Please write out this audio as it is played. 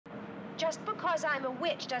Just because I'm a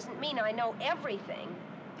witch doesn't mean I know everything.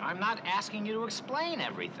 I'm not asking you to explain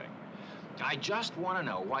everything. I just want to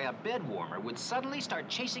know why a bed warmer would suddenly start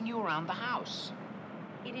chasing you around the house.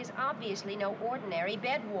 It is obviously no ordinary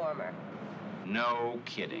bed warmer. No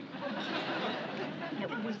kidding. Now,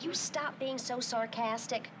 will you stop being so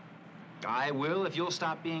sarcastic? I will if you'll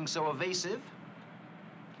stop being so evasive.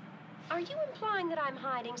 Are you implying that I'm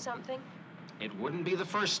hiding something? It wouldn't be the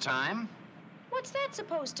first time. What's that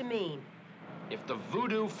supposed to mean? If the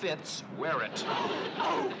voodoo fits, wear it.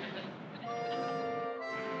 Oh!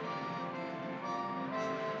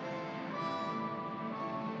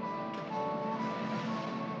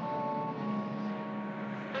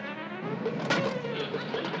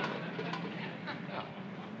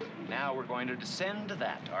 Now we're going to descend to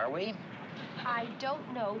that, are we? I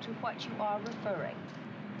don't know to what you are referring.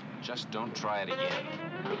 Just don't try it again.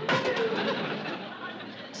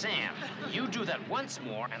 Sam, you do that once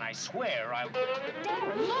more, and I swear I'll...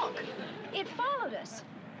 Darrin, look! It followed us.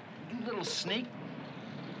 You little sneak.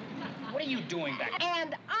 What are you doing back there?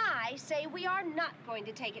 And I say we are not going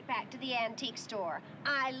to take it back to the antique store.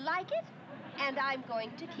 I like it, and I'm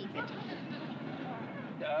going to keep it.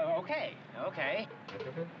 Okay.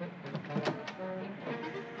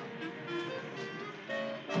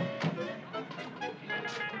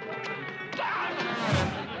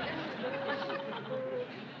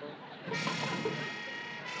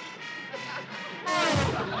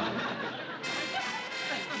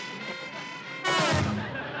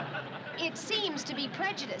 It seems to be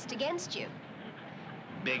prejudiced against you.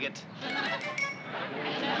 Bigot.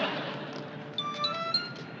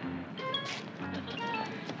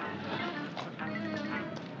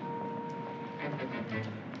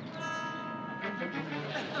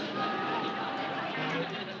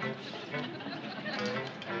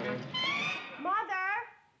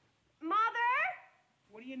 Mother?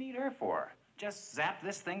 What do you need her for? Just zap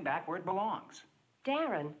this thing back where it belongs.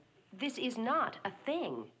 Darrin, this is not a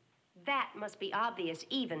thing. That must be obvious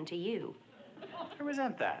even to you. I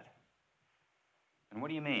resent that. And what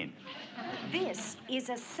do you mean? This is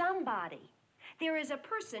a somebody. There is a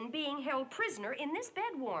person being held prisoner in this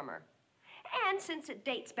bed warmer. And since it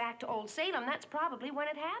dates back to old Salem, that's probably when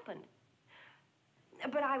it happened.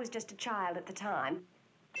 But I was just a child at the time.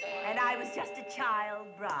 And I was just a child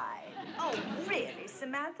bride. Oh, really,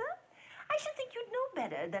 Samantha? I should think you'd know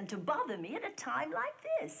better than to bother me at a time like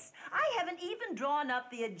this. I haven't even drawn up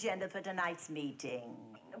the agenda for tonight's meeting.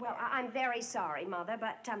 Well, I'm very sorry, Mother,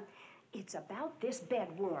 but it's about this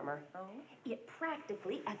bed warmer. Oh? It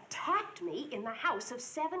practically attacked me in the house of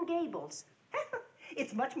 7 Gables.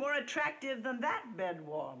 It's much more attractive than that bed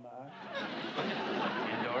warmer.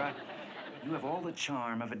 Endora, you have all the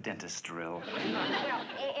charm of a dentist drill. Well,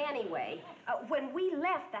 anyway, when we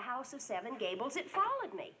left the house of 7 Gables, it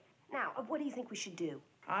followed me. Now, what do you think we should do?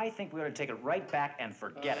 I think we ought to take it right back and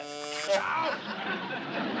forget it.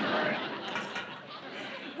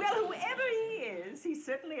 Well, whoever he is, he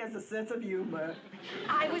certainly has a sense of humor.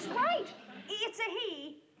 I was right. It's a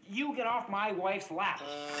he. You get off my wife's lap.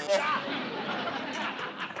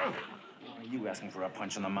 Are you asking for a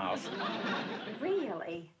punch in the mouth?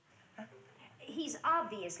 Really? He's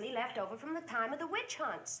obviously left over from the time of the witch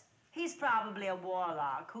hunts. He's probably a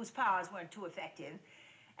warlock whose powers weren't too effective.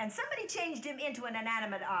 And somebody changed him into an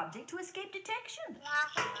inanimate object to escape detection.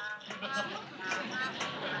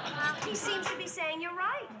 He seems to be saying you're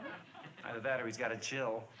right. Either that or he's got a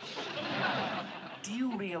chill. Do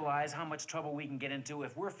you realize how much trouble we can get into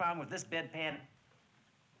if we're found with this bedpan?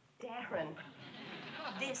 Darrin,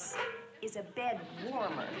 this is a bed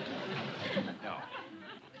warmer. No.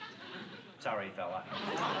 Sorry, fella.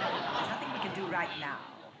 There's nothing we can do right now.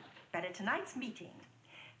 But at tonight's meeting,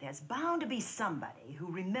 there's bound to be somebody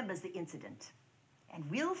who remembers the incident. And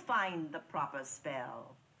we'll find the proper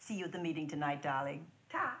spell. See you at the meeting tonight, darling.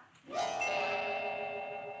 Ta. Well,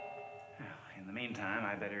 in the meantime,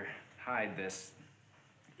 I better hide this.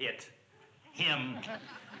 Him.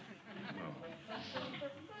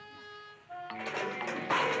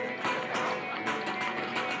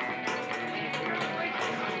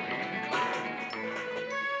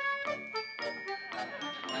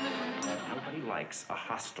 Nobody likes a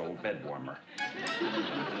hostile bed warmer.